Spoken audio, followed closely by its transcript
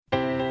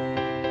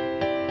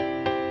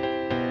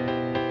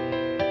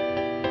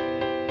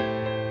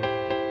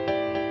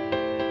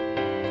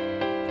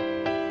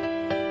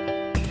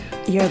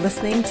You're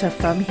listening to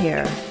From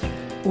Here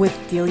with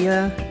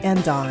Delia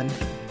and Dawn.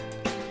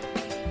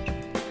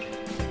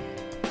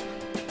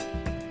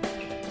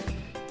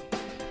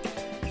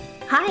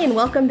 Hi, and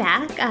welcome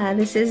back.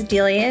 This is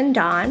Delia and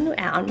Dawn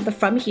on the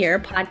From Here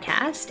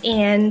podcast.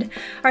 And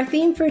our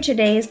theme for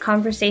today's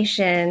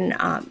conversation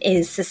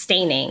is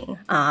sustaining.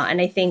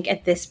 And I think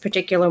at this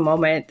particular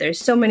moment, there's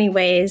so many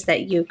ways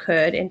that you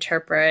could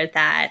interpret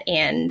that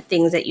and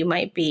things that you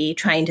might be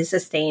trying to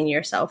sustain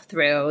yourself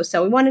through.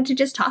 So we wanted to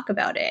just talk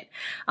about it.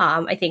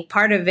 I think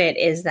part of it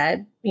is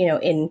that,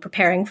 in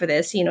preparing for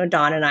this,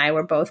 Dawn and I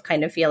were both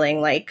kind of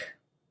feeling like,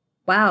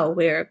 wow,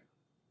 we're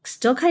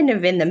still kind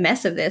of in the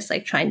mess of this,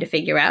 like trying to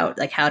figure out,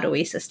 like, how do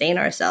we sustain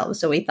ourselves?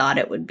 So we thought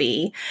it would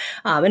be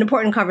an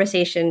important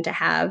conversation to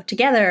have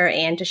together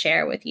and to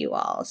share with you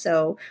all.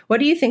 So what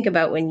do you think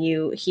about when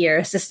you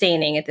hear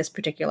sustaining at this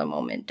particular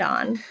moment,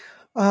 Dawn?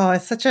 Oh,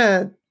 it's such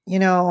a,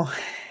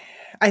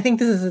 I think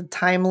this is a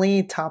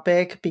timely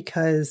topic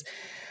because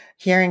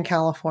here in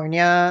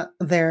California,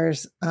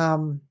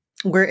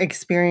 we're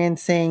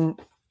experiencing,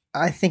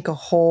 I think, a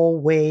whole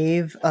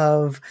wave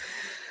of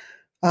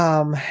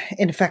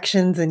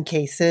infections and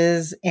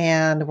cases.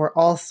 And we're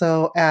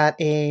also at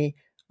a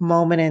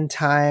moment in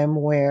time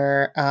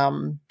where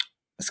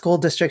school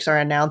districts are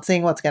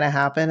announcing what's going to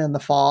happen in the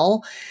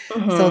fall.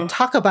 Mm-hmm. So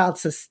talk about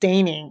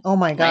sustaining. Oh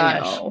my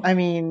gosh. I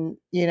mean,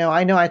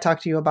 I know I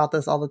talk to you about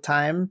this all the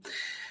time,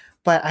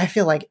 but I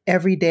feel like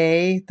every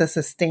day the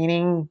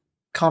sustaining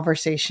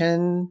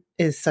conversation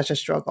is such a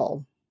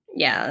struggle.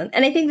 Yeah.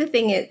 And I think the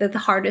thing is that the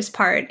hardest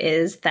part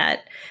is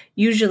that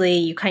usually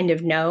you kind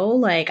of know,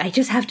 like, I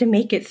just have to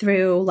make it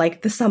through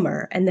like the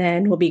summer and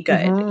then we'll be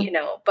good,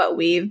 but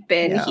we've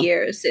been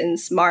here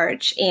since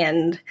March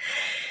and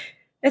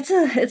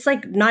it's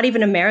like not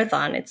even a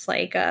marathon. It's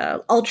like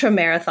a ultra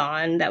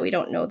marathon that we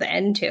don't know the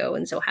end to.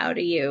 And so how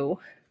do you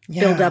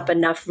build up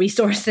enough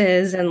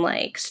resources and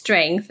like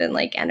strength and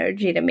like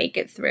energy to make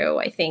it through?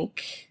 I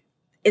think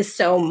is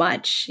so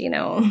much,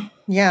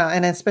 Yeah.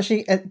 And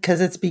especially because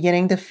it's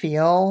beginning to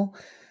feel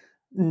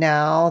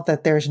now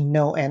that there's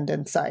no end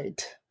in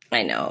sight.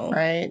 I know.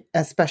 Right.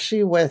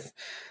 Especially with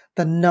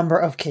the number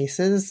of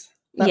cases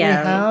that we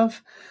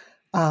have.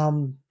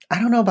 I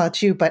don't know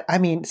about you, but I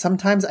mean,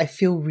 sometimes I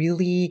feel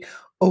really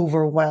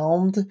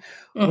overwhelmed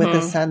with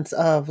the sense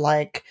of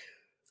like,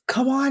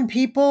 come on,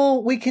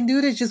 people, we can do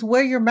this. Just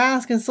wear your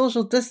mask and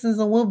social distance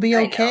and we'll be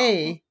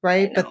okay.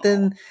 Right. But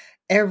then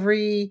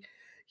every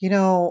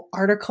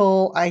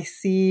article I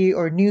see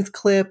or news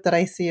clip that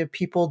I see of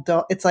people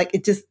it's like,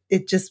 it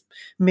just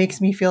makes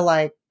me feel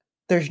like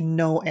there's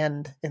no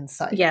end in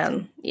sight. Yeah.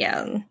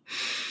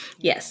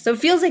 Yes. So it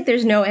feels like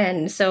there's no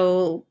end.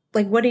 So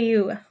like,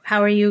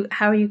 how are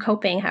you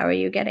coping? How are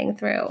you getting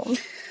through?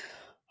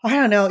 I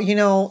don't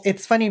know.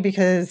 It's funny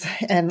because,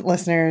 and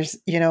listeners,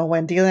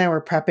 when Delia and I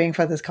were prepping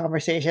for this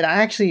conversation,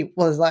 I actually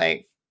was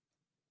like,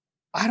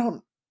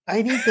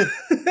 I need to.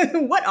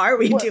 What are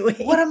we doing?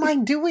 What am I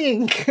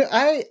doing?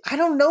 I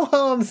don't know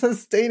how I'm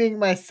sustaining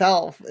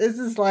myself. This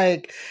is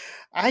like,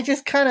 I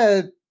just kind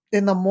of,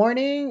 in the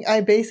morning, I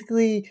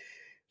basically,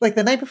 like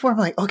the night before, I'm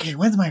like, okay,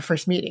 when's my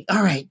first meeting?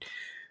 All right.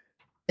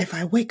 If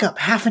I wake up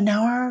half an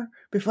hour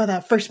before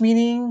that first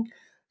meeting,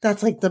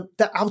 that's like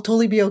I'll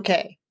totally be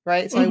okay.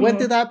 Right. So I went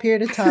through that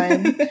period of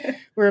time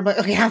where I'm like,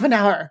 okay, half an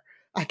hour.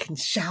 I can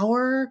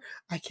shower.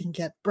 I can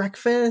get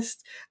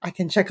breakfast. I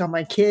can check on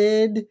my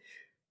kid.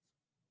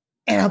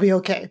 And I'll be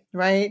okay,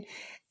 right?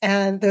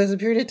 And there was a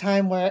period of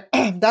time where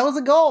that was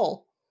a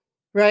goal,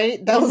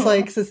 right? That was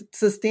like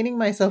sustaining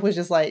myself was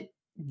just like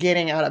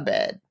getting out of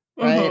bed,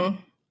 right?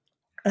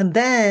 And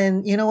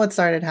then, what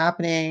started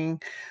happening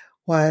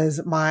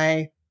was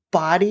my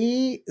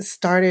body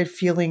started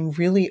feeling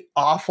really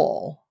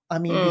awful. I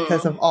mean,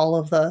 because of all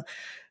of the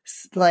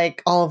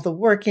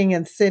working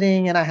and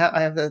sitting, and I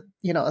have the,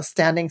 a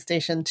standing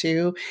station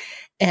too.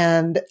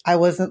 And I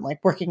wasn't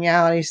like working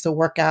out. I used to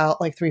work out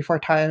like 3-4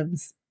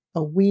 times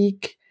a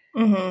week.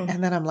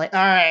 And then I'm like, all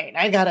right,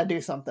 I got to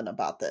do something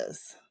about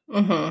this.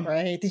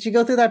 Right. Did you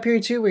go through that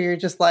period too, where you're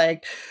just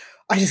like,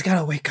 I just got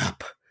to wake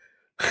up?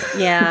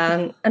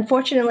 Yeah.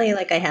 Unfortunately,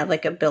 like I have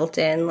like a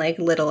built-in like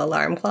little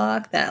alarm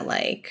clock that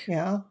like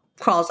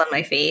crawls on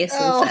my face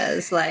and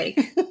says like,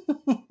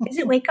 is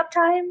it wake up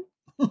time?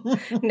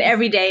 And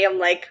every day I'm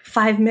like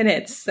 5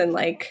 minutes. And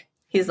like,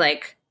 he's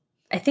like,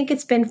 I think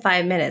it's been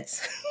 5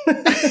 minutes.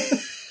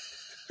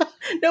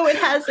 No, it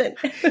hasn't.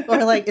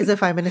 Or like, is it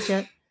 5 minutes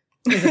yet?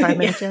 Is it 5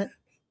 minutes yet?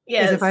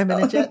 Yes. Is it 5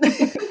 minutes yet?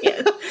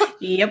 Yes.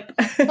 Yep.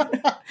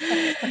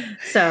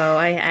 So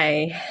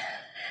I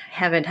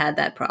haven't had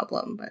that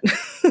problem, but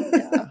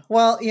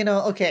Well,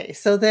 okay.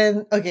 So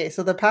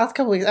the past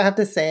couple weeks, I have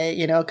to say,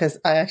 because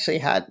I actually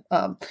had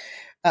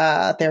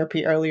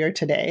therapy earlier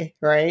today,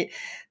 right?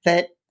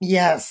 That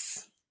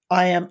yes,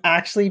 I am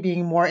actually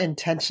being more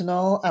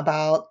intentional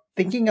about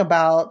thinking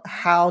about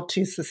how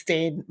to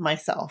sustain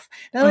myself.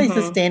 Not only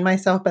sustain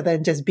myself, but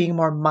then just being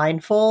more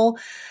mindful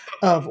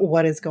of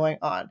what is going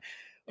on.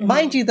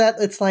 Mind you, that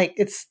it's like,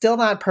 it's still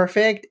not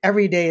perfect.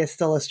 Every day is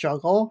still a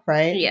struggle,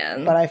 right? Yeah.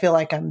 But I feel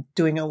like I'm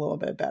doing a little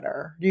bit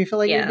better. Do you feel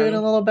like Yeah. you're doing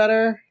a little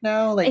better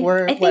now? Like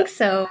I think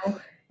so.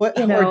 What,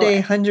 You we're know, day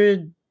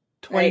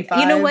 125?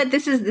 you know what?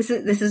 This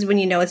is when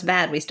you know it's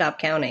bad. We stop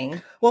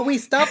counting. Well, we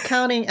stopped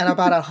counting at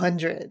about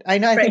 100. I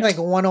know, I think like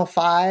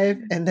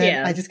 105. And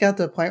then I just got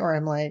to the point where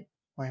I'm like,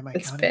 why am I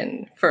counting? It's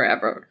been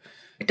forever.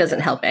 It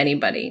doesn't help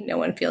anybody. No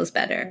one feels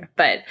better.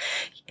 But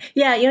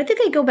yeah, I think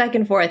I go back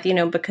and forth,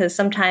 because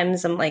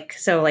sometimes I'm like,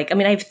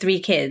 I have 3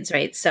 kids,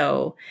 right?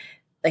 So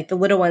like the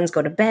little ones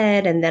go to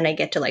bed and then I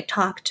get to like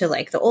talk to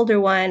like the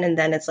older one and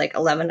then it's like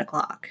 11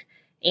 o'clock.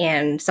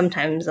 And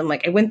sometimes I'm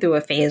like, I went through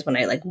a phase when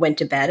I like went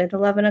to bed at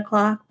 11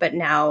 o'clock, but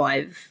now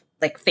I've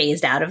like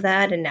phased out of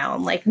that. And now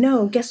I'm like,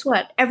 no, guess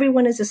what?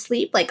 Everyone is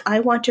asleep. Like I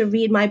want to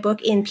read my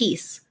book in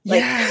peace.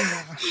 Like,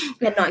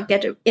 and not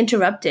get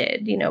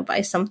interrupted,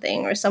 by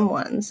something or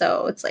someone.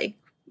 So it's like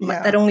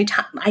that only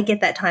time I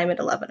get that time at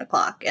 11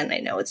 o'clock. And I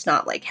know it's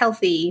not like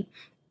healthy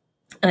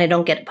and I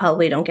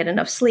probably don't get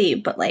enough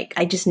sleep, but like,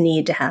 I just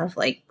need to have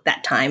like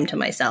that time to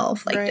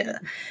myself, like to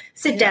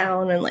sit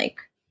down and like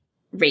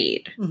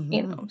read,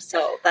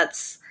 so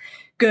that's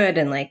good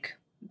and like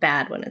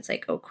bad when it's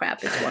like, oh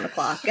crap, it's 1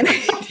 o'clock and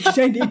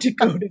I need to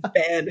go to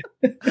bed.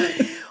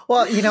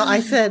 Well,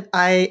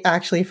 I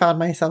actually found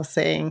myself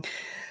saying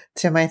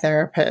to my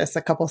therapist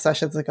a couple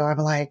sessions ago, I'm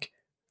like,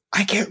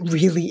 I get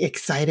really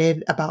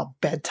excited about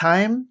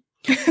bedtime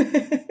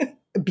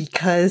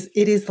because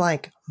it is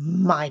like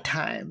my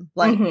time.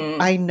 Like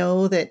I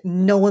know that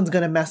no one's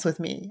going to mess with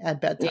me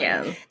at bedtime.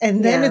 Yeah.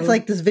 And then it's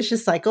like this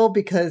vicious cycle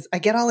because I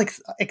get all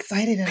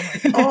excited and I'm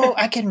like, oh,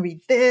 I can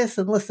read this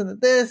and listen to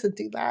this and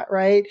do that.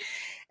 Right.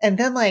 And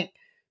then like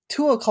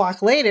 2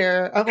 o'clock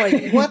later, I'm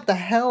like, what the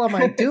hell am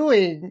I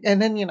doing?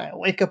 And then, I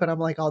wake up and I'm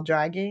like all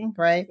dragging.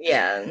 Right.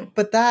 Yeah.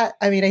 But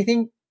I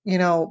think,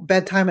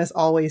 bedtime is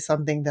always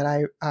something that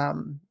I,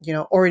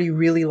 already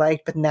really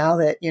liked. But now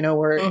that,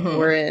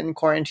 we're in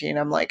quarantine,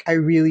 I'm like, I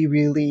really,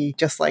 really,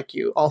 just like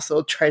you,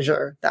 also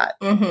treasure that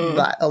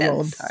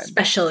alone time.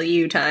 Special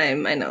you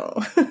time. I know.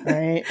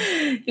 Right.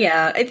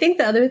 Yeah. I think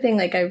the other thing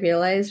like I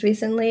realized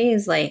recently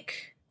is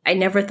like, I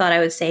never thought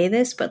I would say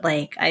this, but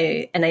like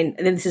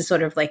this is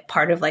sort of like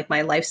part of like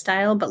my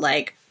lifestyle, but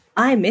like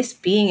I miss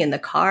being in the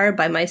car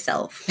by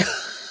myself.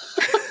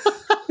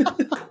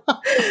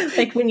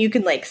 Like when you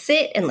can like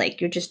sit and like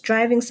you're just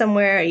driving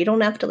somewhere, you don't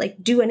have to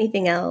like do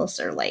anything else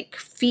or like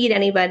feed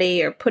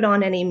anybody or put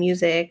on any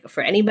music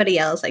for anybody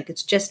else. Like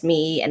it's just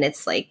me. And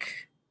it's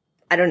like,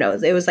 I don't know,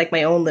 it was like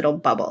my own little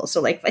bubble.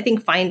 So like, I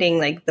think finding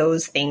like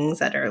those things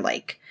that are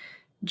like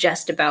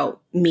just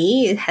about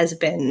me has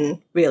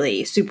been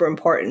really super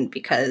important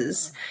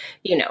because,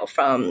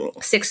 from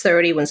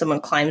 6:30 when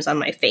someone climbs on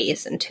my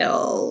face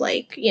until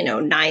like,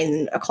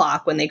 9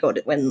 o'clock when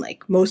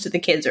like most of the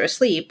kids are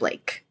asleep,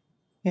 like,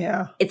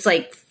 it's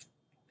like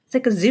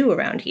a zoo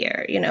around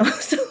here,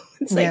 so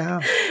it's like,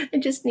 I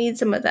just need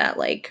some of that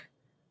like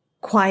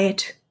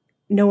quiet,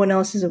 no one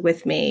else is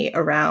with me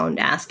around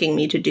asking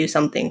me to do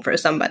something for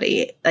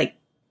somebody. Like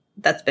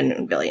that's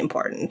been really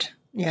important.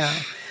 Yeah.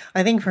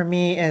 I think for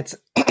me, it's,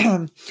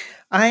 I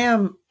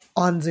am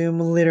on Zoom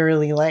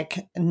literally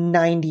like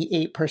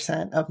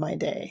 98% of my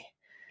day.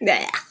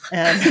 Yeah.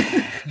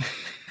 And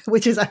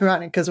which is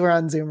ironic because we're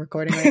on Zoom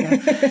recording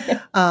right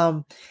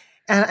now.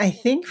 And I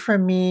think for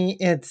me,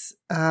 it's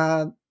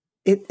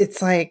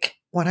like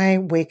when I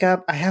wake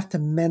up, I have to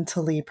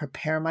mentally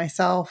prepare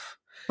myself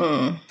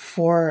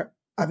for,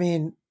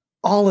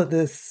 all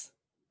like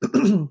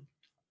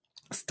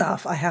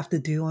stuff I have to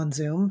do on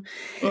Zoom.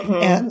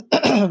 And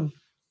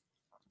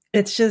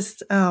it's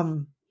just,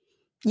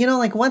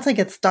 like once I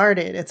get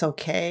started, it's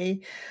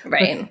okay.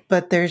 Right.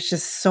 But there's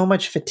just so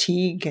much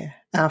fatigue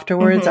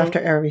afterwards, after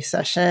every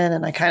session.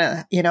 And I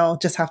kind of,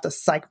 just have to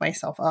psych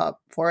myself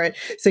up for it.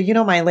 So,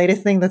 my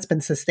latest thing that's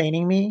been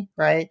sustaining me,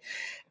 right,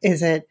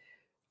 is that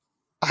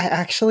I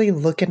actually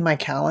look in my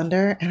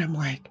calendar and I'm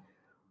like,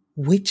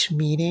 which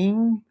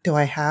meeting do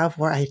I have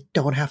where I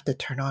don't have to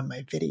turn on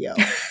my video?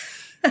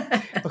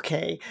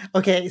 Okay.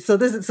 So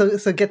this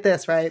is, so get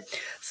this, right?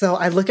 So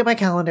I look at my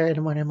calendar in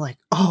the morning, I'm like,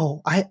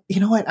 oh,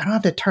 you know what? I don't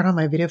have to turn on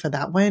my video for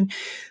that one.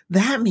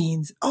 That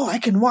means, I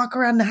can walk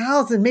around the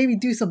house and maybe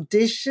do some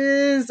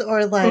dishes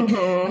or like,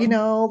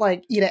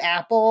 like eat an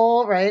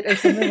apple, right? Or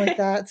something like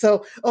that.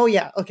 So,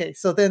 yeah. Okay.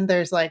 So then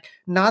there's like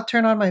not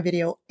turn on my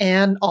video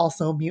and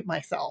also mute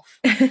myself.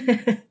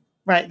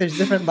 Right. There's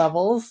different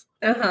levels,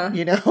 and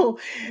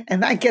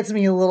that gets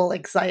me a little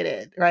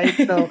excited. Right.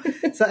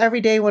 So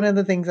every day, one of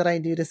the things that I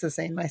do to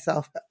sustain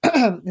myself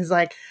is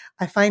like,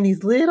 I find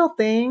these little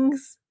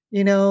things,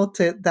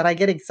 that I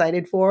get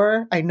excited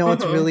for. I know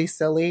it's really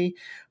silly,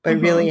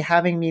 but really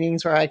having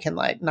meetings where I can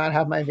like not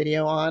have my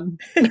video on.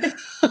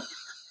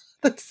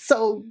 That's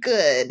so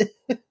good.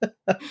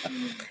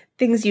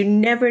 Things you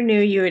never knew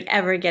you would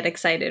ever get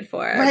excited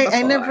for. Right.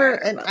 I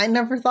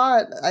never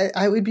thought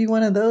I would be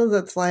one of those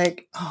that's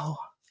like, oh,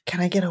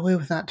 can I get away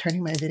with not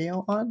turning my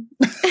video on?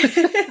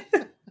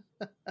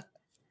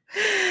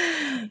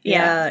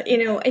 Yeah.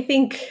 I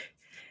think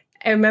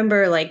I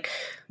remember like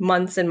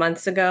months and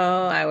months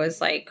ago, I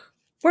was like,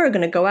 we're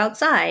going to go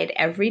outside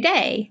every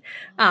day.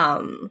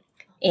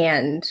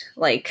 And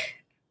like,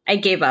 I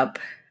gave up.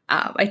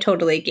 I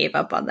totally gave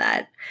up on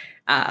that.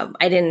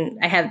 I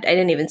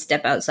didn't even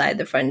step outside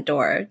the front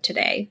door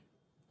today.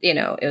 You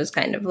know, it was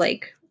kind of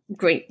like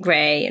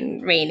gray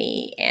and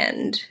rainy,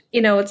 and you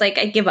know, it's like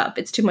I give up.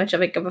 It's too much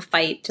of a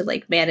fight to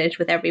like manage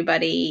with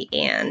everybody,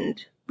 and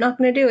I'm not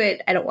going to do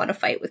it. I don't want to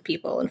fight with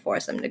people and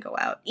force them to go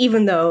out,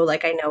 even though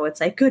like I know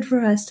it's like good for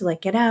us to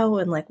like get out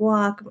and like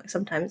walk. Like,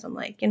 sometimes I'm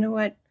like, you know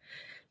what?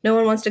 No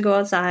one wants to go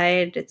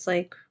outside. It's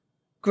like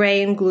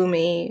gray and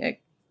gloomy.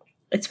 Like,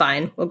 it's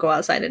fine. We'll go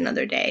outside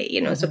another day,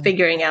 you know. Mm-hmm. So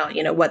figuring out,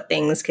 you know, what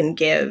things can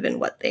give and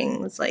what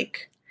things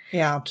like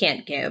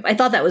can't give. I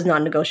thought that was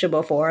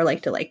non-negotiable for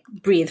like to like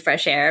breathe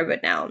fresh air,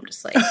 but now I'm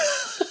just like,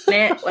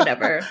 man,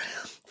 whatever.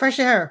 Fresh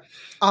air,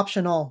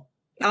 optional.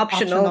 You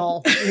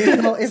know,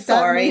 if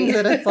that means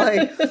that it's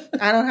like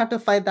I don't have to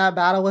fight that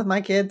battle with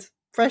my kids,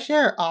 fresh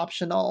air,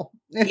 optional.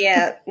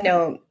 Yeah,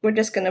 no, we're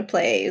just gonna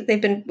play. We've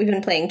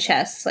been playing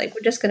chess. Like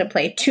we're just gonna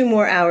play 2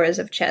 more hours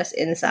of chess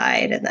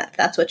inside, and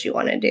that's what you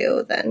want to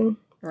do. Then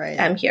right,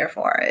 I'm here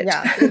for it.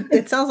 Yeah,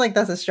 it sounds like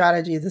that's a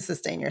strategy to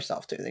sustain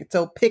yourself too.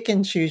 So pick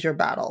and choose your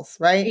battles,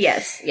 right?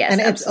 Yes, and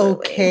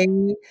absolutely. It's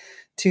okay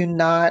to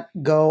not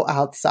go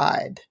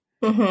outside.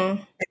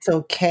 Mm-hmm. It's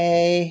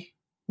okay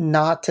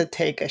not to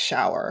take a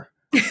shower.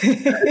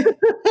 I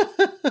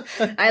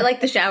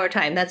like the shower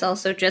time. That's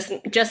also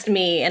just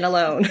me and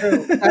alone.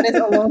 That is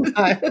alone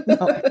time.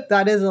 No,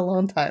 that is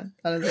alone time.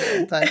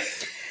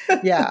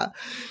 Yeah.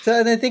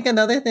 So I think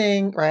another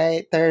thing,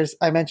 right?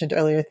 I mentioned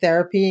earlier,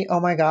 therapy. Oh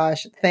my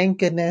gosh. Thank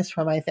goodness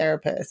for my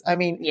therapist. I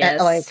mean,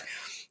 yes.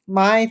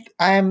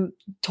 I'm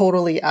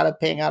totally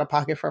paying out of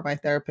pocket for my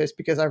therapist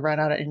because I ran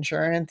out of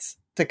insurance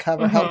to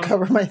help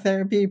cover my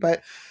therapy,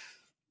 but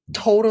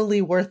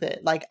totally worth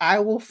it. Like I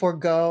will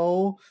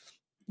forego,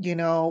 you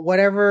know,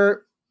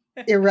 whatever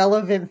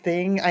irrelevant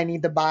thing I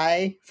need to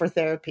buy for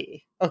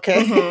therapy.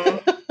 Okay.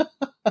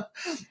 Mm-hmm.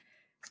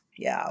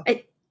 Yeah.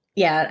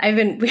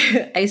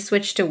 I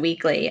switched to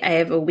weekly. I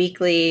have a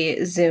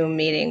weekly Zoom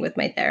meeting with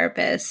my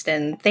therapist,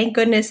 and thank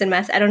goodness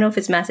I don't know if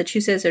it's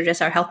Massachusetts or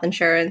just our health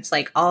insurance,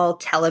 like all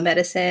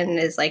telemedicine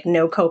is like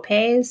no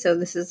copays. So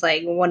this is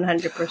like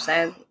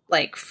 100%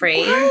 like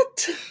free.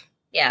 What?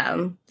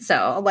 Yeah.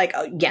 So I'm like,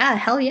 oh, yeah,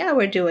 hell yeah,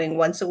 we're doing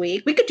once a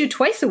week. We could do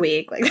twice a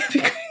week. Like that'd be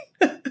great.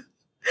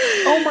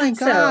 Oh my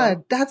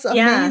God. That's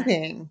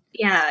amazing.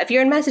 Yeah. If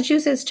you're in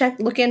Massachusetts,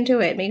 look into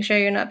it. Make sure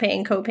you're not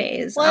paying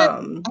copays.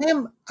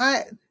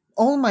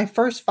 On my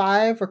first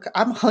 5,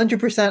 I'm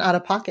 100% out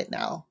of pocket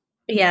now.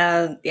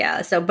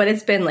 Yeah. So, but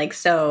it's been like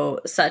it's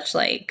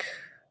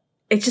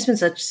just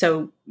been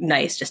so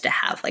nice just to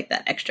have like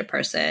that extra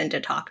person to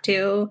talk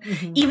to,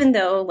 even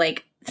though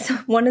like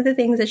one of the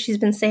things that she's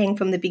been saying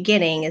from the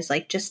beginning is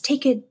like, just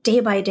take it day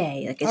by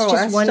day. Like it's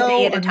just one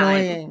day at a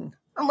time.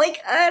 I'm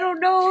like, I don't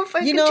know if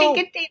I can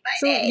take it day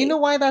by day. You know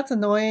why that's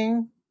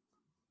annoying?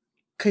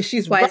 Because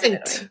she's right.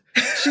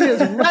 She is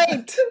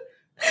right.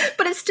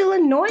 But it's still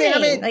annoying.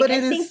 Damn it, like, but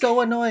it is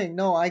so annoying.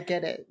 No, I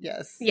get it.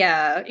 Yes.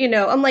 Yeah. You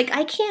know, I'm like,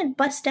 I can't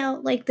bust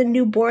out like the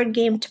new board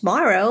game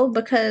tomorrow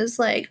because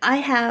like I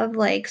have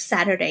like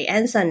Saturday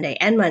and Sunday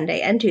and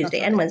Monday and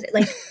Tuesday and Wednesday.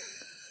 Like,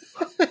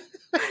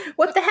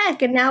 what the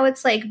heck? And now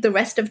it's like the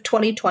rest of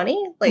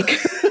 2020. Like,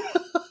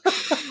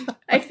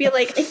 I feel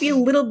a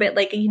little bit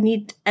like you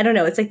need, I don't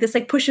know. It's like this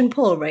like push and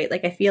pull, right?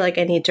 Like I feel like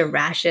I need to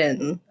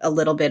ration a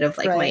little bit of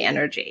like my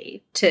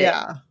energy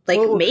to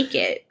make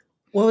it.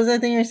 What was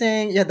that thing you're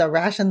saying? Yeah, the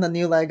ration the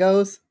new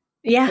Legos.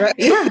 Yeah, right?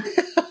 Yeah.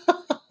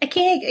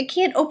 I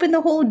can't open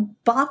the whole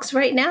box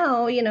right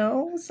now, you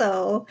know.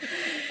 So,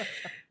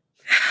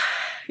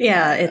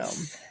 yeah,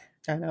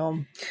 I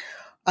know.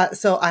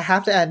 So I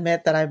have to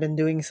admit that I've been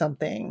doing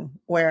something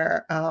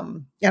where,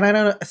 and I don't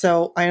know.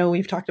 So I know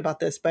we've talked about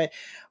this, but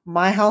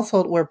my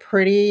household we're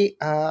pretty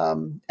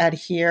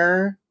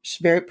adhere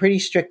pretty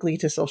strictly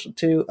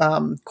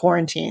to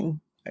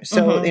quarantine.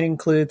 So it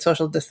includes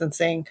social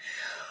distancing.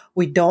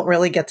 We don't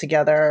really get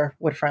together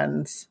with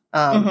friends.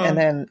 And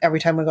then every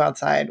time we go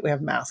outside, we have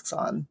masks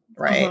on,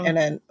 right? And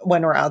then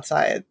when we're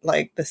outside,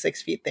 like the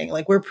 6 feet thing,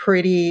 like we're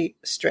pretty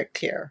strict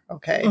here,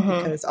 okay?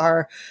 Because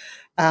our,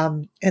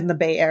 in the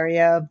Bay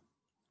Area,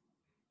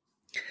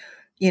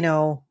 you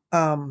know,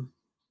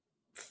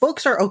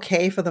 folks are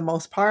okay for the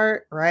most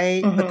part,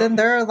 right? But then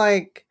there are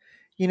like,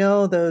 you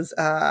know, those,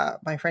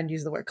 my friend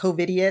used the word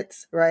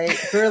COVIDiots, right?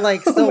 They're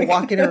like still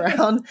walking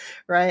around,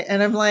 right?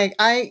 And I'm like,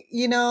 I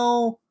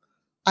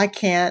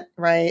can't,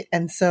 right?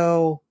 And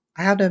so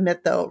I have to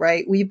admit though,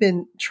 right?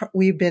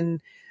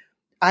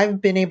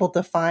 I've been able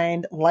to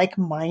find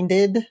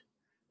like-minded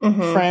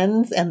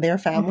friends and their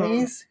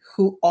families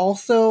who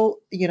also,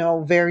 you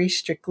know, very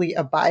strictly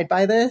abide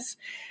by this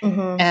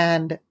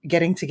and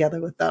getting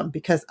together with them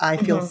because I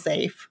feel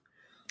safe,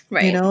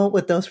 right? You know,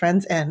 with those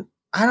friends. And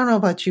I don't know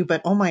about you,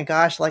 but oh my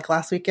gosh, like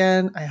last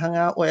weekend I hung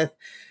out with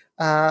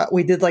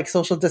we did like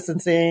social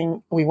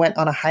distancing. We went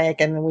on a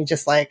hike and we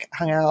just like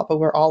hung out, but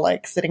we're all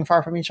like sitting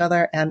far from each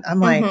other. And I'm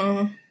like,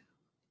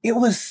 it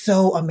was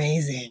so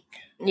amazing.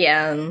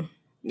 Yeah.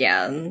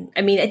 Yeah.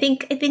 I mean, I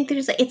think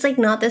there's, it's like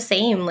not the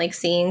same like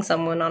seeing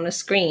someone on a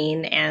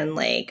screen. And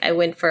like I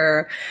went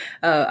for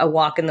a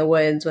walk in the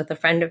woods with a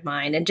friend of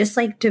mine, and just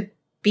like to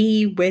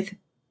be with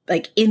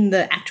like in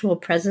the actual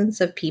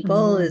presence of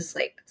people is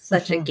like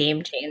such a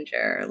game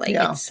changer. Like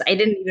I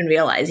didn't even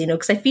realize,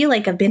 because I feel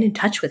like I've been in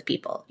touch with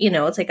people,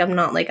 it's like I'm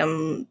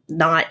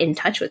not in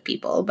touch with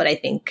people, but I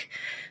think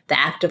the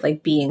act of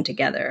like being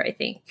together, I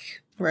think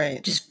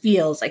just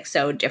feels like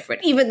so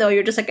different, even though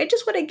you're just like, I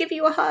just want to give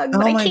you a hug,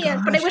 but I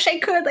can't, but I wish I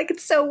could. Like,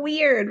 it's so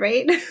weird,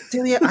 right?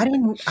 Delia,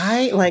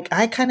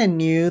 I kind of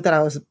knew that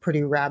I was a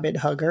pretty rabid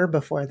hugger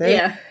before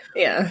this.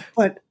 Yeah.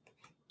 But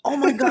oh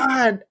my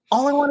God,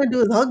 all I want to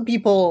do is hug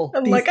people.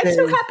 I'm like, I'm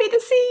so happy to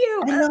see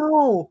you. I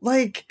know.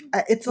 Like,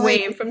 it's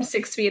wave like from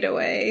 6 feet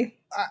away.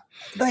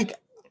 Like,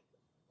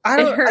 I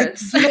don't. It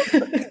hurts.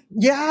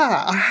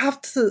 Yeah, I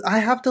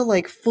have to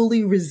like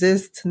fully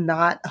resist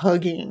not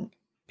hugging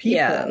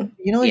people.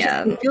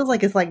 Yeah. It feels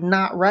like it's like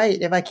not right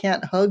if I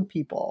can't hug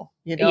people.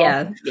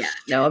 Yeah.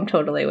 No, I'm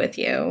totally with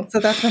you.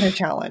 So that's been a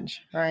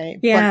challenge, right?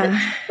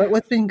 Yeah. But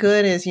what's been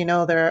good is,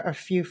 there are a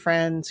few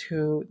friends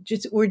who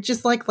we're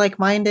just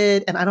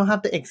like-minded, and I don't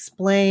have to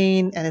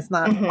explain, and it's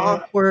not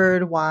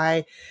awkward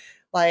why,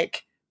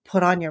 like,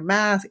 put on your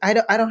mask. I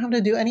don't have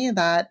to do any of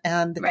that.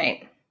 And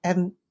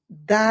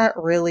that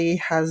really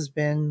has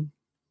been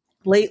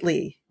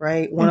lately,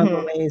 right? One of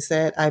the ways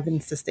that I've been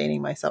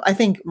sustaining myself. I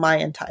think my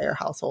entire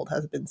household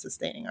has been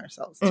sustaining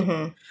ourselves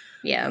too.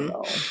 Yeah.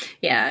 So.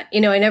 Yeah. I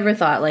never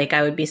thought like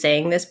I would be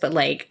saying this, but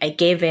like I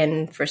gave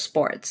in for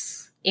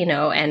sports,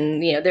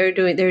 and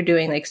they're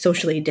doing like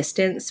socially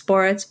distant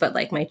sports, but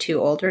like my two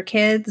older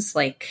kids,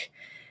 like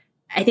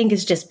I think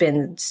it's just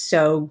been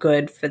so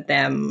good for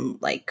them,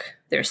 like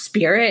their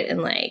spirit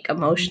and like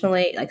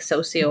emotionally, like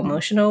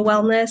socio-emotional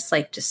wellness,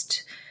 like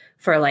just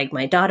for like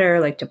my daughter,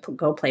 like to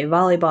go play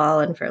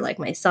volleyball, and for like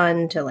my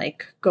son to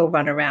like go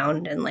run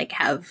around and like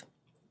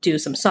do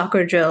some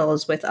soccer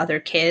drills with other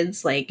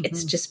kids. Like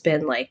it's just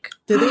been like,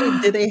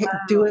 did they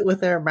do it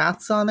with their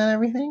masks on and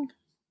everything?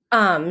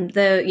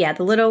 The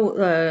little,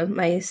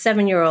 my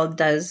 7-year-old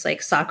does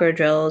like soccer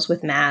drills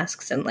with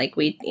masks, and like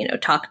we,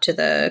 talk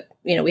to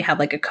we have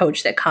like a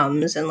coach that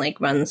comes and like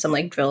runs some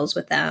like drills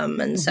with them.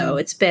 And so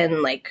it's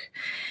been like,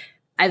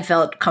 I've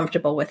felt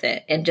comfortable with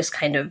it, and just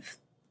kind of,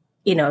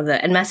 in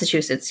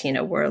Massachusetts,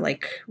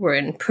 we're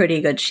in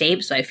pretty good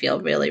shape. So I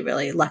feel really,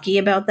 really lucky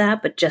about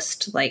that. But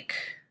just to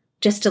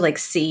like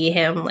see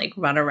him like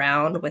run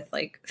around with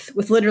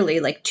literally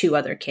like two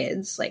other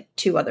kids, like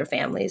two other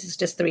families. It's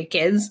just 3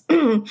 kids.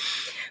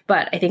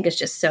 But I think it's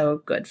just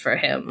so good for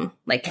him.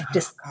 Like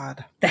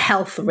the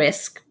health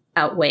risk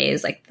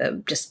outweighs like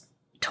the just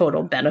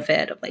total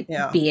benefit of like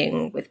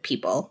being with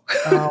people.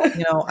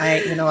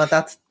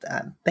 That's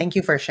thank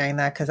you for sharing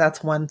that. 'Cause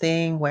that's one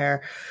thing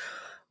where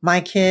my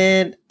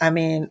kid, I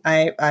mean,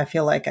 I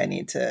feel like I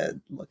need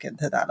to look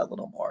into that a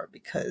little more,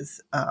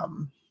 because,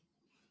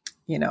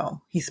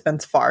 he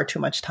spends far too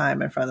much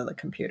time in front of the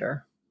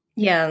computer.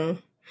 Yeah.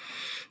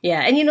 Yeah.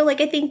 And, like,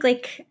 I think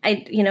like,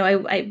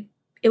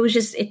 it was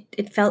just,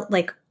 it felt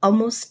like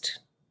almost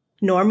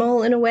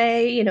normal in a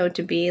way,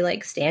 to be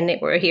like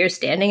we're here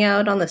standing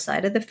out on the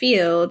side of the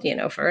field,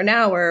 for an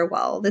hour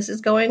while this is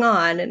going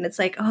on. And it's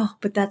like, oh,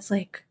 but that's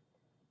like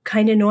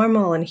kind of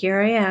normal. And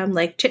here I am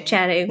like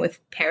chit-chatting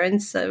with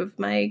parents of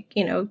my,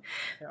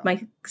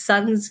 my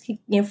son's,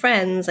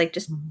 friends, like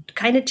just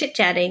kind of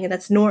chit-chatting. And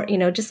that's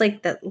just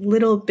like that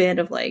little bit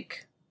of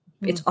like,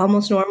 it's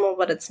almost normal,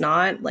 but it's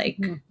not, like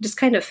just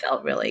kind of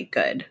felt really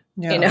good,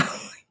 we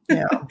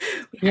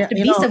have to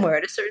be somewhere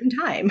at a certain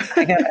time.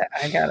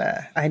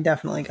 I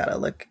definitely gotta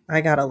look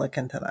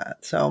into that.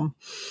 So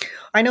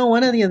I know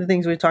one of the other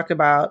things we talked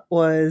about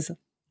was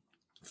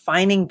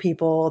finding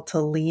people to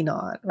lean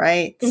on,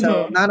 right?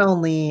 So not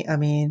only, I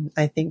mean,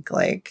 I think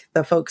like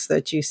the folks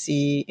that you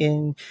see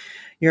in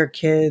your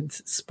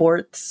kids'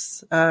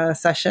 sports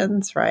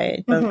sessions,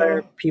 right? Those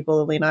are people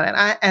to lean on.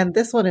 And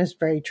this one is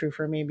very true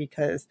for me,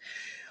 because,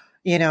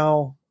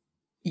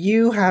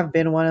 you have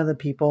been one of the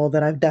people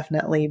that I've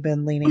definitely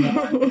been leaning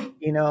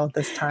on,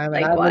 this time.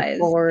 And Likewise. I look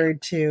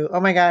forward to,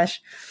 oh my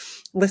gosh,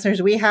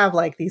 listeners, we have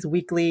like these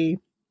weekly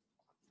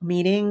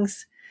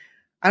meetings.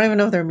 I don't even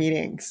know if they're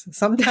meetings.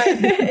 Sometimes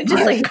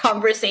just like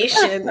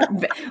conversation,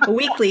 a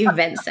weekly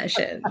vent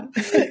session.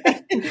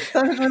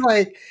 Sometimes we're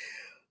like,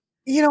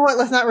 you know what?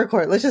 Let's not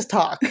record. Let's just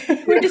talk.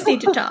 We just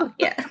need to talk.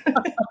 Yeah.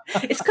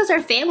 It's because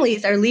our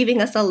families are leaving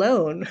us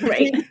alone,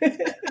 right?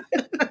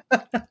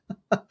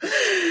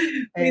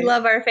 We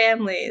love our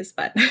families,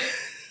 but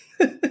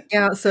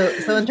yeah. So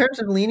in terms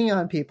of leaning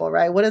on people,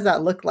 right? What does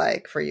that look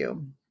like for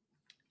you?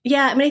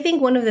 Yeah. I mean, I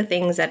think one of the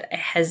things that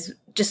has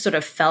just sort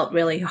of felt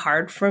really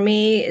hard for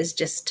me is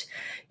just,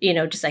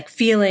 just like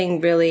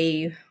feeling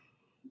really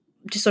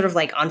just sort of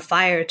like on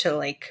fire to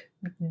like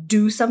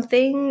do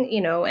something,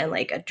 and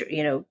like,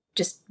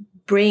 just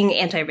bring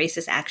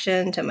anti-racist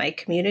action to my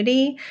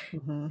community.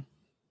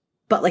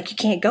 But like, you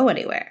can't go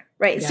anywhere.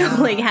 Right. Yeah.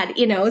 So like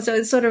so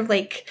it's sort of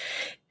like,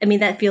 I mean,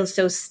 that feels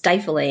so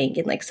stifling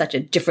in like such a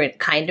different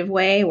kind of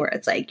way where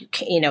it's like, you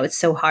can't, it's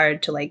so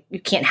hard to like, you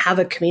can't have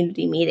a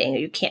community meeting or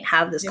you can't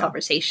have this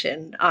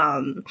conversation.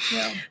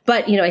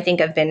 But, I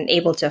think I've been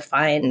able to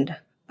find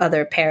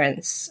other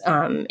parents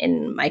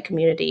in my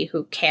community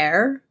who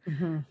care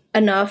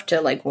enough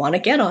to like want to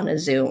get on a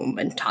Zoom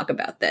and talk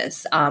about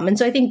this. And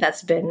so I think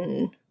that's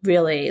been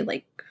really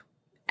like,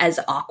 as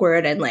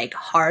awkward and like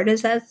hard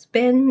as that's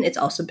been, it's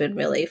also been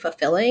really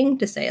fulfilling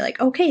to say like,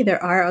 okay,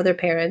 there are other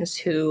parents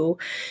who,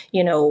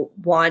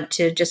 want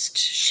to just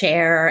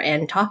share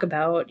and talk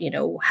about,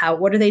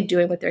 what are they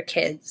doing with their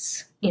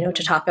kids,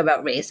 to talk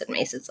about race and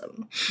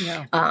racism.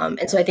 Yeah.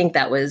 And so I think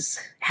that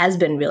has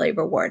been really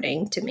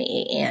rewarding to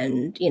me,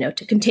 and,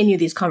 to continue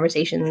these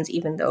conversations,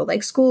 even though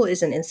like school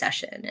isn't in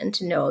session, and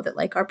to know that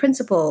like our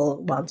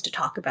principal wants to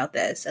talk about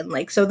this. And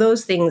like, so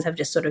those things have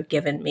just sort of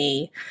given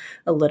me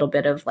a little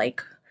bit of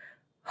like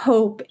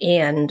hope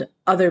and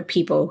other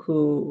people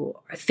who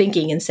are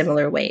thinking in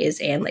similar ways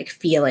and like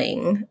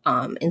feeling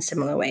in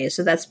similar ways.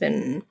 So that's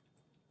been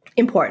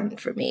important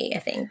for me, I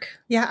think.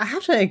 Yeah, I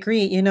have to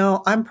agree.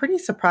 I'm pretty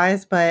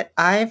surprised, but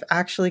I've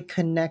actually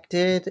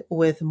connected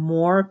with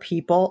more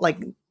people,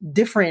 like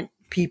different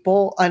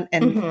people and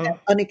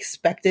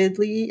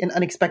unexpectedly in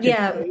unexpected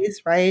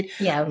ways, right?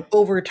 Yeah.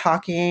 Over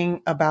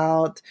talking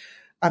about,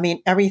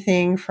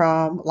 everything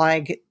from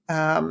like,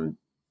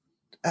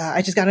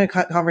 I just got in a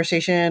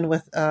conversation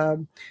with a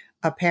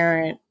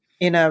parent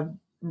in a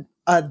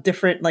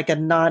different, like a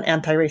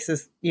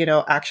non-anti-racist,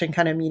 action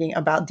kind of meeting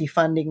about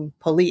defunding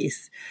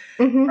police,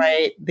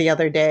 right, the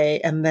other day.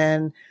 And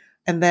then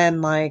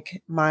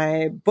like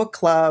my book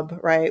club,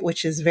 right,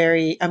 which is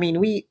very,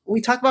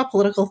 we talk about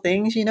political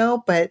things,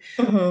 but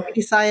we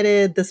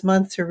decided this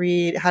month to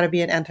read How to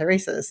Be an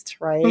Anti-Racist,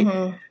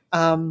 right?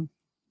 And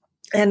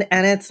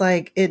it's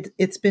like,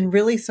 it's been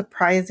really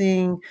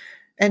surprising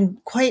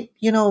and quite,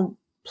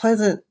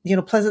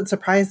 pleasant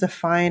surprise to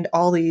find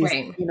all these,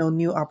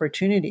 new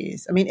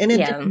opportunities. In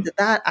addition to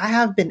that, I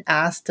have been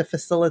asked to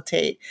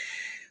facilitate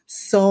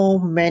so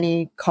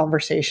many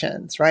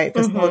conversations, right?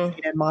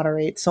 Facilitate and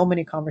moderate so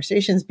many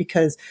conversations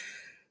because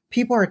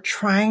people are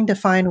trying to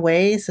find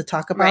ways to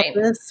talk about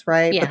this,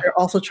 right? Yeah. But they're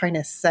also trying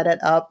to set it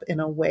up in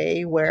a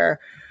way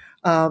where,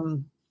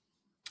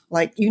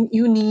 like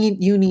you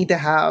need to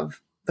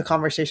have the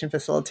conversation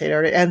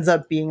facilitator. It ends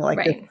up being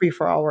like a free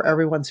for all where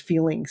everyone's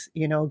feelings,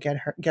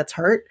 gets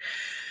hurt.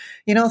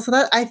 So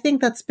that I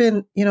think that's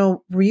been,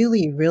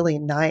 really, really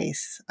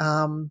nice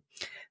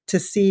to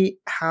see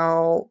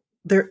how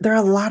there are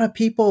a lot of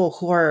people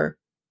who are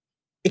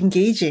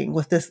engaging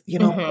with this,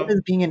 what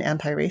does being an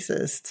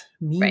anti-racist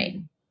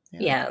mean?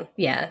 Right.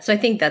 Yeah. So I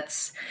think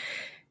that's,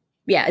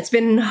 it's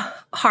been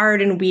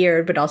hard and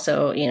weird, but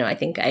also, I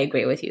think I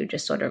agree with you,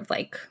 just sort of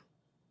like,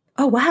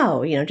 oh,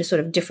 wow, just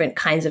sort of different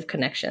kinds of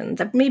connections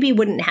that maybe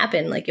wouldn't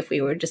happen like if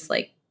we were just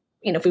like,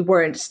 if we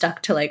weren't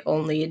stuck to like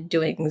only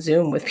doing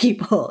Zoom with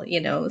people,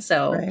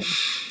 so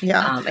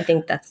I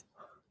think that's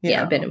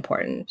been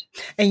important.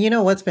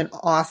 And what's been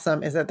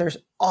awesome is that there's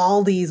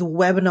all these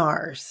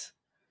webinars.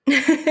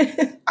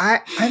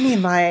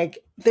 Like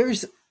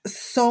there's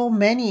so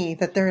many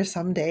that there are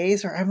some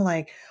days where I'm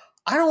like,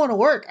 I don't want to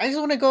work. I just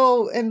want to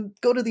go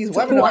to these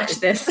webinars. Watch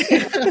this.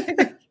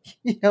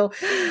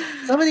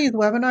 Some of these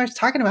webinars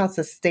talking about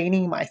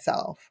sustaining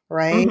myself,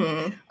 right?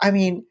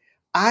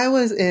 I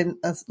was in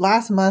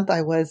last month,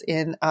 I was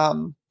in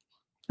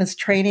this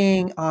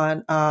training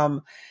on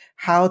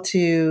how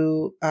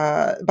to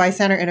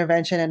bystander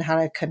intervention and how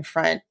to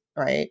confront,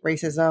 right,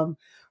 racism,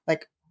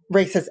 like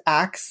racist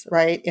acts,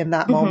 right, in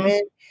that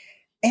moment.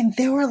 And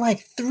there were like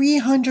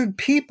 300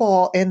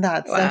 people in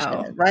that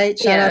session, right?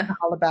 Shout out to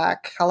Hollaback.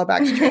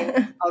 Hollaback's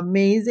training,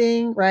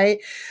 amazing, right?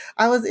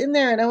 I was in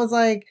there and I was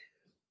like,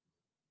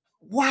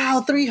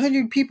 wow,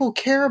 300 people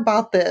care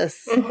about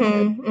this.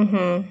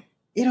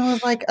 It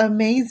was like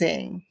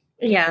amazing.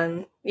 Yeah.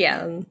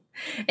 I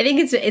think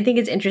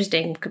it's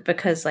interesting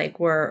because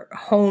like we're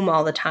home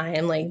all the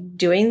time, like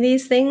doing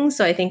these things.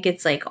 So I think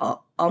it's like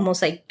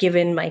almost like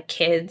given my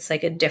kids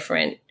like a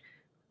different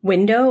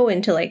window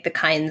into like the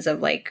kinds of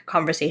like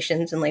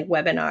conversations and like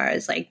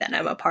webinars like that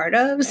I'm a part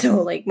of.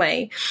 So like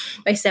my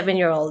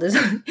 7-year-old is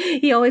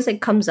he always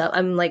like comes up.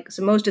 I'm like,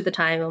 so most of the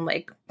time I'm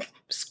like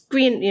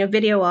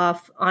video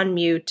off on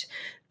mute.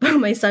 But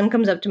my son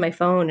comes up to my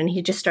phone and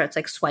he just starts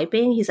like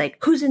swiping. He's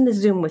like, who's in the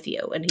Zoom with you?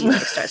 And he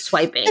like starts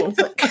swiping.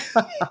 Like,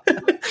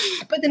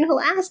 but then he'll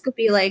ask,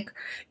 be like,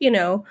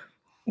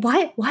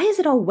 why is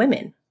it all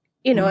women?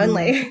 And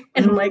like,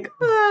 and I'm like,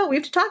 oh, we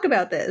have to talk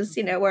about this,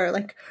 where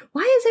like,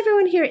 why is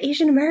everyone here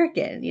Asian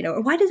American?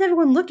 Or why does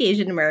everyone look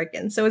Asian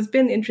American? So it's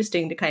been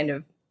interesting to kind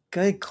of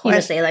good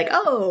question. Say like,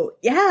 oh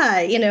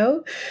yeah,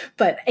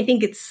 but I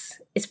think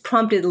it's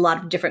prompted a lot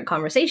of different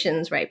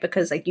conversations, right?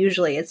 Because like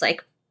usually it's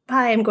like,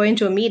 hi, I'm going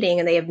to a meeting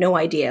and they have no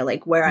idea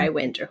like where I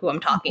went or who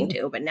I'm talking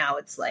to. But now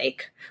it's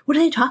like, what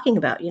are they talking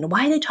about?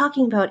 Why are they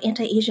talking about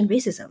anti-Asian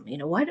racism?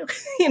 Why do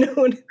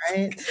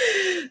right?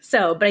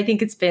 So, but I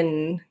think it's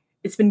been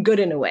good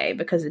in a way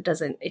because it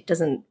doesn't,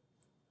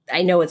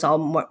 I know it's all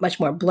much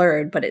more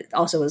blurred, but it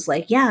also was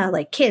like, yeah,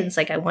 like kids,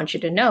 like I want you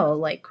to know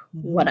like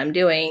what I'm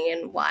doing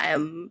and why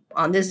I'm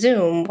on this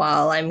Zoom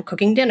while I'm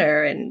cooking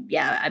dinner. And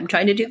yeah, I'm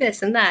trying to do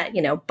this and that,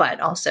 but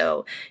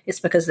also it's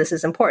because this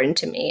is important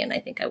to me. And I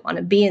think I want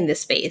to be in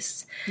this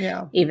space,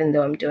 even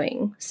though I'm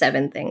doing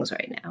 7 things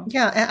right now.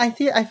 Yeah. And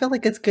I feel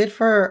like it's good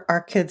for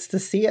our kids to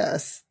see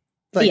us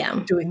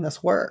doing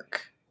this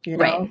work,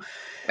 Right.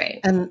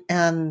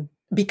 And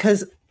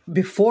because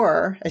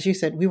before, as you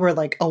said, we were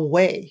like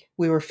away,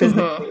 we were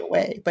physically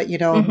away, but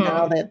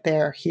now that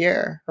they're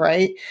here,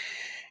 right?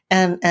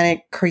 And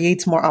it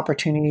creates more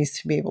opportunities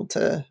to be able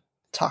to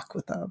talk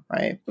with them,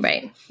 right?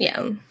 Right.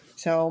 Yeah.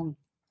 So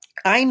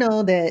I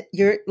know that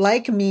you're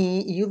like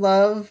me, you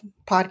love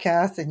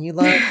podcasts and you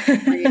love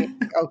reading,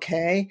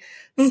 okay?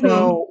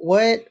 So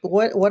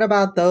what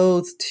about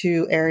those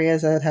 2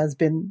 areas that has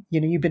been,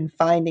 you've been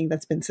finding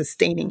that's been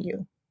sustaining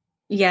you?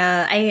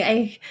 Yeah,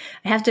 I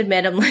have to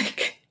admit, I'm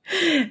like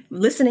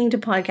listening to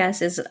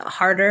podcasts is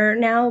harder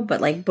now,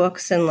 but like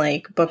books and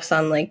like books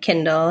on like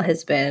Kindle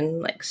has been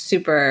like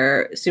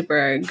super,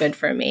 super good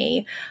for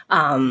me.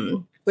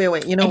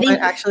 Wait,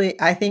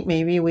 Actually, I think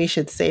maybe we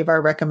should save our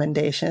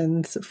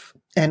recommendations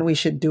and we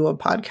should do a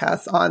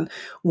podcast on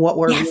what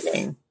we're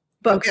reading.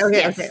 Books.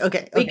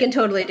 Okay. We can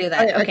totally do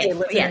that. Okay.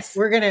 Yes.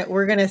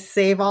 We're gonna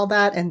save all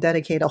that and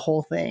dedicate a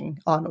whole thing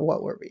on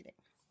what we're reading.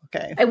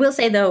 Okay. I will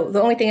say though,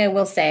 the only thing I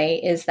will say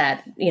is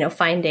that,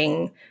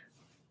 finding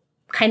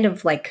kind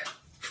of like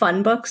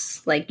fun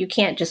books, like you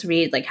can't just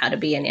read like How to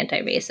Be an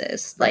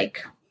Anti-Racist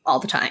like all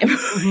the time.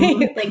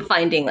 Like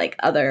finding like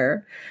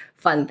other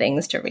fun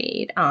things to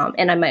read.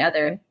 And my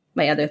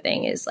other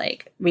thing is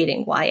like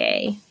reading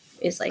YA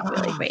is like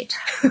really great.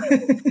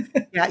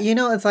 Yeah.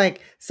 It's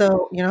like,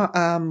 so,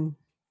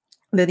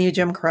 the new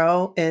Jim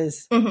Crow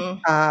is,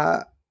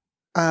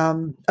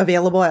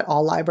 available at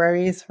all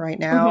libraries right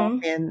now.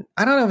 And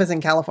I don't know if it's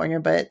in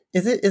California, but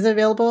is it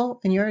available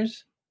in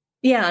yours?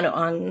 Yeah,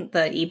 on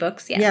the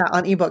ebooks. Yeah,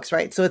 on ebooks,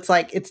 right? So it's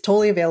like it's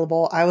totally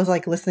available. I was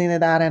like listening to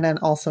that and then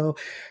also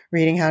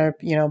reading how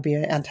to be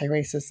an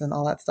anti-racist and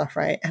all that stuff,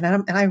 right? And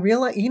I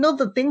realized,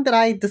 the thing that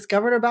I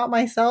discovered about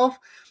myself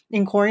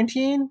in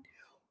quarantine,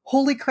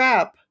 holy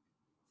crap,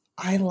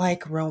 I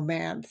like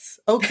romance.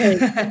 Okay,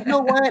 you know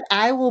what?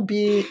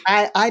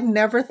 I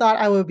never thought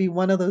I would be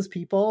one of those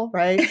people,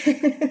 right?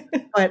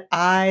 But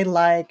I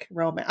like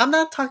romance. I'm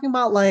not talking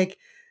about like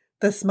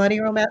the smutty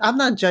romance. I'm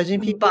not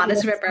judging people.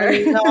 Bodice ripper.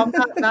 No, I'm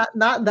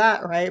not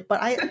that, right?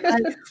 But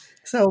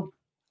so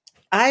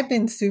I've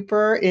been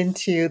super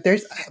into,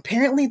 there's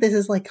apparently this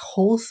is like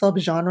whole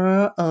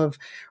subgenre of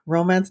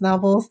romance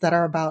novels that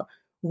are about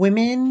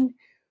women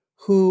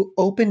who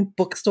open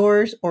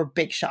bookstores or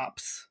bake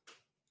shops.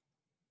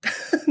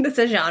 That's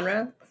a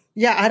genre.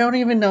 Yeah, I don't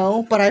even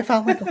know, but I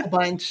found like a whole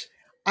bunch.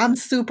 I'm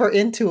super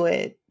into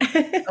it.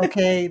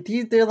 Okay.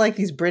 They're like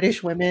these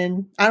British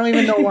women. I don't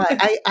even know why.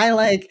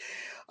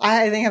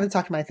 I think I have to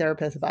talk to my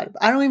therapist about it.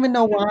 I don't even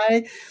know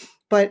why,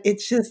 but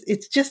it's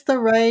just the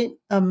right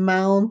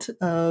amount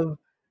of,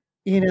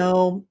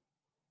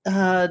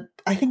 I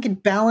think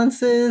it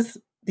balances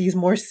these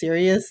more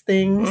serious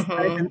things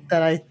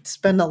that I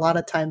spend a lot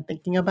of time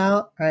thinking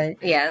about. Right.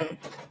 Yeah.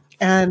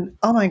 And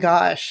oh my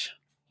gosh.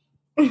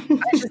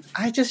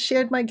 I just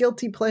shared my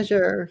guilty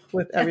pleasure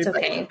with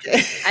everybody.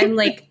 That's okay. I'm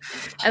like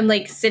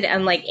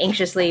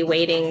anxiously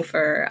waiting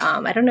for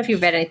I don't know if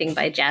you've read anything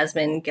by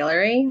Jasmine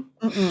Guillory.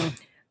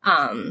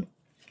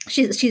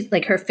 She's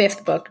like her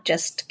 5th book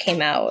just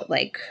came out,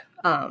 like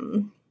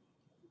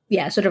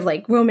sort of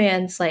like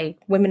romance, like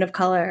women of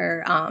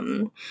color,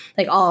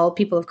 like all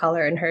people of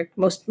color, and her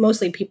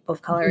mostly people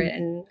of color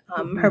in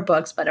her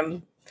books, but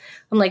I'm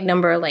like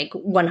number like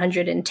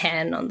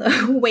 110 on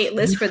the wait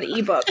list for the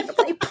ebook. I'm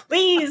like,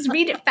 please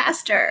read it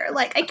faster.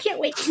 Like, I can't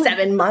wait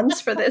 7 months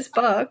for this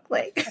book.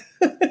 Like,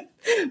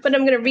 but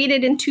I'm going to read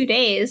it in 2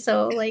 days.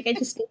 So like, I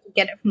just need to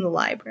get it from the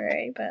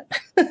library, but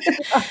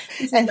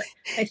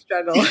I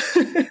struggle.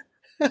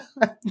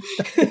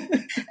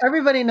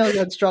 Everybody knows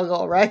that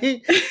struggle,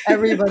 right?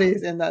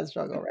 Everybody's in that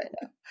struggle right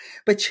now.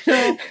 But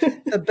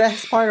the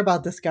best part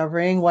about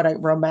discovering what a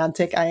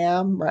romantic I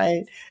am,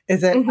 right,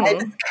 is that I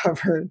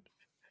discovered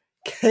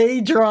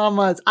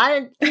K-dramas.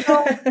 I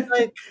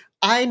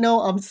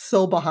know I'm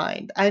so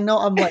behind. I know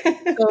I'm like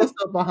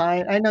so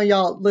behind. I know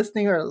y'all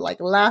listening are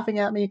like laughing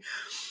at me,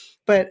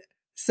 but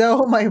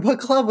so my book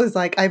club was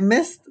like, I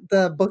missed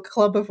the book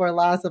club before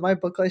last of my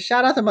book club.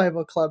 Shout out to my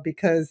book club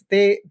because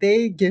they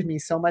give me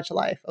so much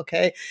life.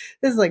 Okay.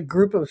 This is like a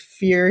group of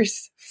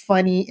fierce,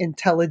 funny,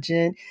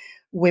 intelligent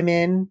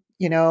women,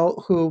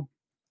 who,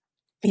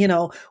 in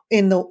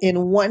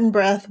one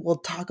breath will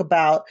talk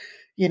about,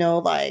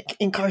 like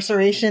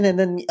incarceration, and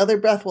then the other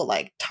breath will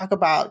like talk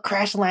about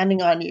crash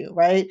landing on you,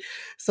 right?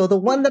 So the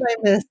one that I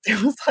missed,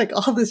 it was like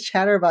all this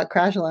chatter about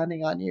crash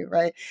landing on you,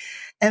 right?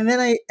 And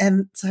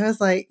so I was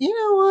like, you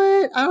know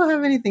what? I don't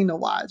have anything to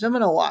watch. I'm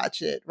gonna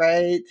watch it,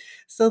 right?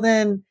 So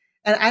then,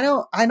 and I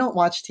don't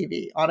watch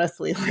TV,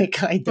 honestly.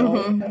 Like I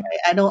don't,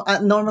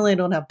 right? Normally I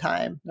don't have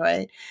time,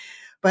 right?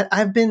 But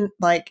I've been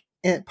like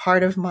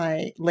part of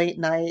my late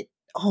night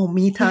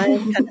me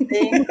time kind of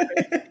thing.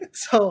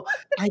 So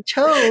I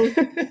chose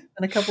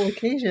on a couple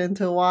occasions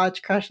to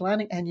watch Crash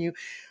Landing, and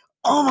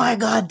oh my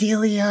God,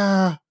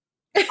 Delia,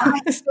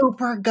 I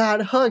super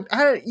got hooked.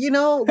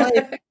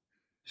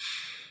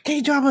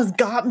 K-dramas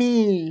got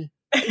me.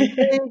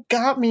 It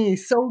got me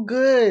so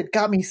good.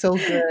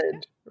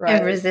 Right.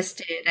 I've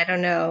resisted. I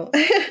don't know.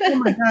 Oh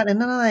my God.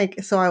 And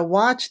then so I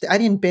watched, I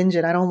didn't binge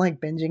it. I don't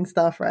like binging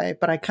stuff, right?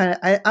 But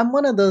I'm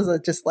one of those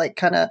that just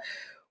kind of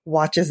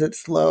watches it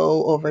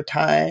slow over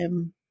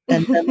time.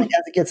 And then as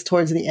it gets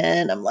towards the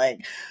end, I'm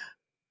like,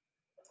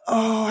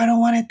 oh, I don't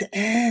want it to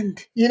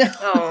end.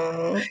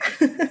 Oh.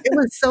 It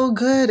was so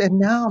good. And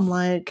now I'm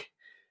like,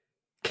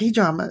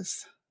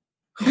 K-dramas.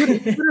 Who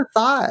would have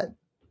thought?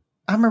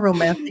 I'm a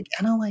romantic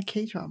and I like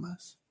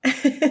K-dramas.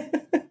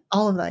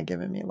 All of that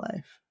giving me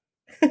life.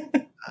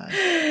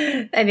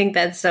 I think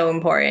that's so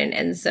important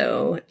and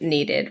so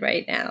needed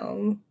right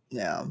now.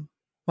 Yeah.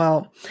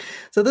 Well,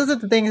 so those are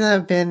the things that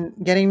have been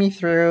getting me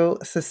through,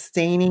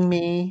 sustaining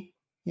me,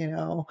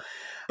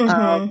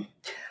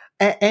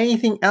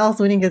 anything else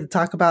we didn't get to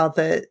talk about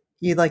that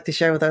you'd like to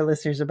share with our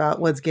listeners about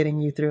what's getting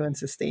you through and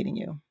sustaining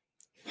you?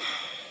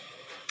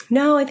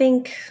 No, I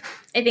think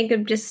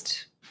I'm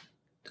just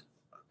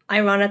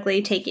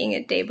ironically taking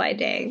it day by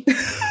day.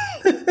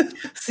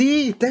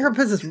 See,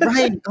 therapist is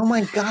right. Oh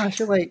my gosh,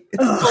 you're like,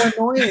 it's so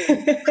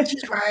annoying. But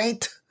she's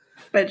right.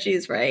 But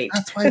she's right.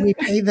 That's why we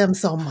pay them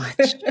so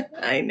much.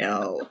 I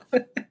know.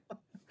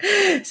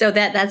 So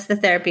that's the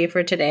therapy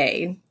for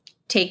today.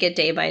 Take it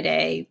day by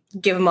day.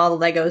 Give them all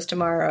the Legos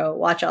tomorrow.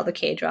 Watch all the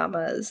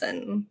K-dramas,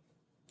 and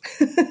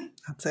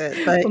that's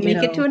it. But we'll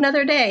make it to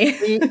another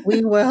day.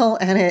 we will.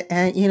 And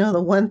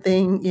the one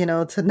thing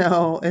to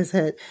know is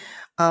that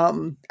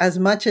as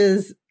much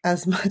as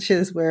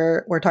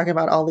we're talking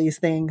about all these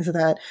things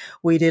that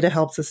we do to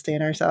help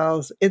sustain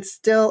ourselves, it's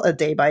still a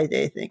day by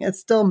day thing. It's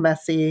still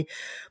messy,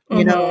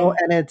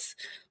 and it's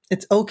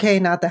okay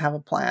not to have a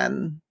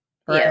plan,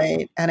 right?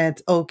 Yeah. And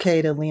it's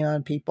okay to lean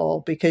on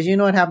people, because you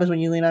know what happens when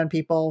you lean on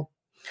people?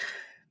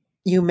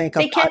 You make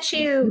they catch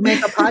you. You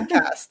make a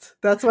podcast.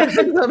 That's what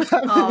ends up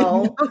happening.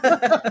 Oh.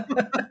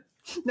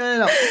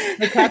 No.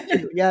 They catch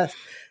you. Yes.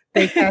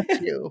 They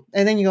catch you,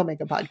 and then you go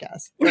make a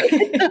podcast.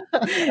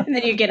 And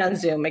then you get on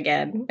Zoom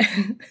again.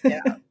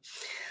 Yeah.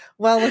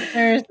 Well,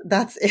 listeners,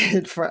 that's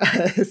it for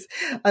us.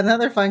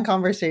 Another fun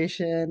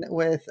conversation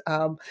with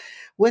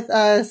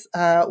us.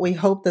 We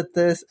hope that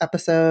this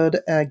episode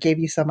gave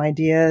you some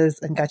ideas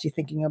and got you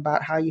thinking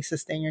about how you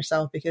sustain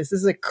yourself, because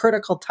this is a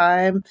critical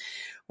time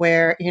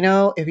where,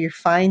 if you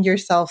find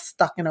yourself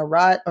stuck in a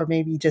rut, or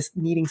maybe just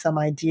needing some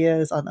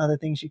ideas on other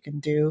things you can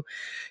do,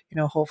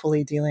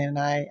 hopefully Delia and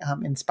I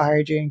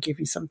inspired you and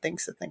give you some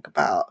things to think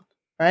about.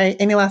 Right?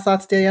 Any last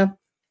thoughts, Delia?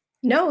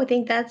 No, I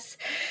think that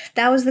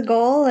was the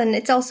goal. And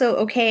it's also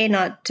okay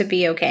not to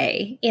be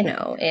okay,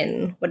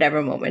 in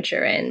whatever moment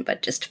you're in,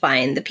 but just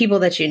find the people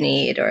that you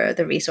need or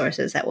the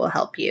resources that will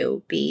help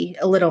you be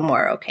a little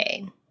more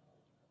okay.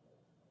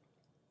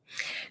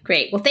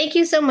 Great. Well, thank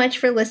you so much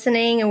for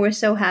listening. And we're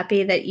so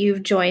happy that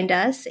you've joined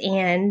us.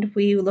 And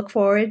we look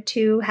forward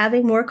to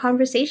having more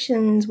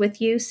conversations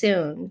with you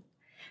soon.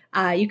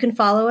 You can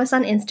follow us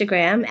on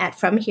Instagram at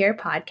From Here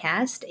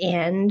Podcast,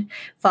 and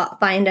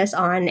find us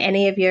on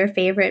any of your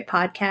favorite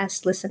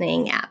podcast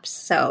listening apps.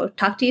 So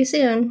talk to you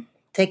soon.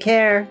 Take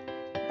care.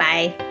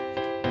 Bye.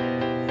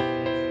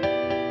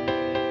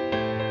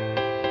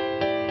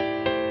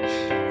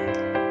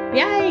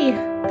 Yay!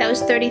 That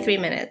was 33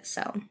 minutes.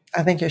 So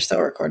I think you're still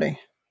recording.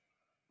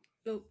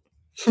 Oh.